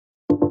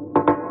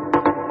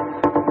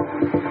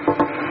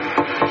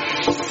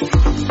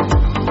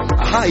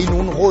Har I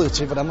nogen råd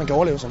til, hvordan man kan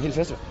overleve som hel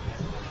festival?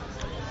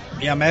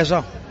 Vi har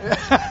masser.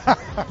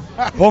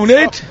 Punkt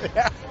 1.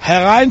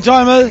 Ha'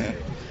 regntøj med.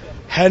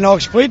 Ha'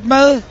 nok sprit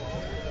med.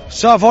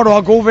 Så får du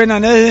have gode venner i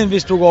nærheden,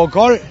 hvis du går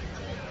kold.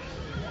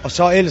 Og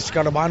så ellers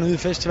skal du bare nyde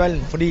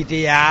festivalen, fordi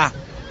det er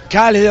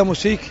kærlighed og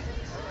musik.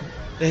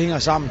 Det hænger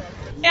sammen.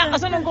 Ja, og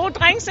så nogle gode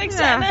drinks, ikke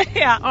sandt?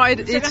 Ja. Og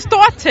et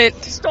stort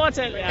telt. Stort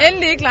telt, ja.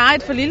 Endelig ikke lege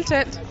et for lille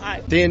telt. Nej.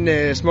 Det er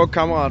en smuk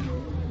kammerat.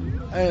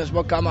 En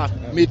smuk kammerat.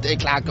 Mit er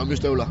klart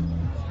gummistøvler.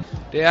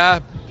 Det er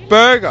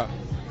burger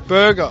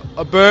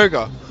og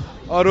burger.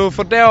 Og du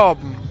fordærver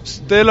dem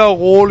stille og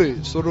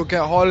roligt, så du kan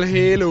holde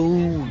hele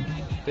ugen.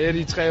 Det er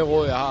de 3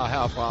 råd, jeg har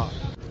herfra.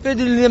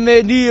 Det er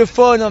med lige at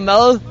få noget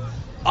mad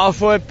og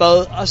få et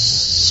bad, og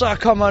så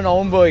kommer man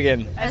ovenpå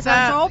igen. Altså en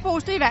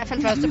sovepose, det er i hvert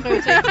fald første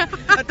prioritet.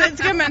 Og den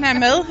skal man have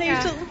med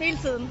hele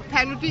tiden.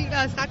 Panodil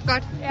er også ret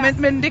godt. Ja.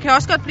 Men det kan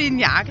også godt blive en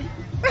jakke.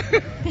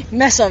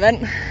 Masser af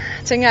vand,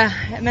 tænker jeg.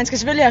 Man skal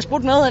selvfølgelig have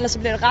sprut med, ellers så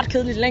bliver det ret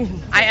kedeligt i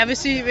længden. Ej, jeg vil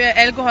sige, at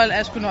alkohol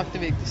er sgu nok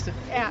det vigtigste.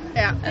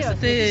 Ja. Altså,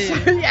 det...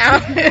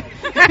 Ja.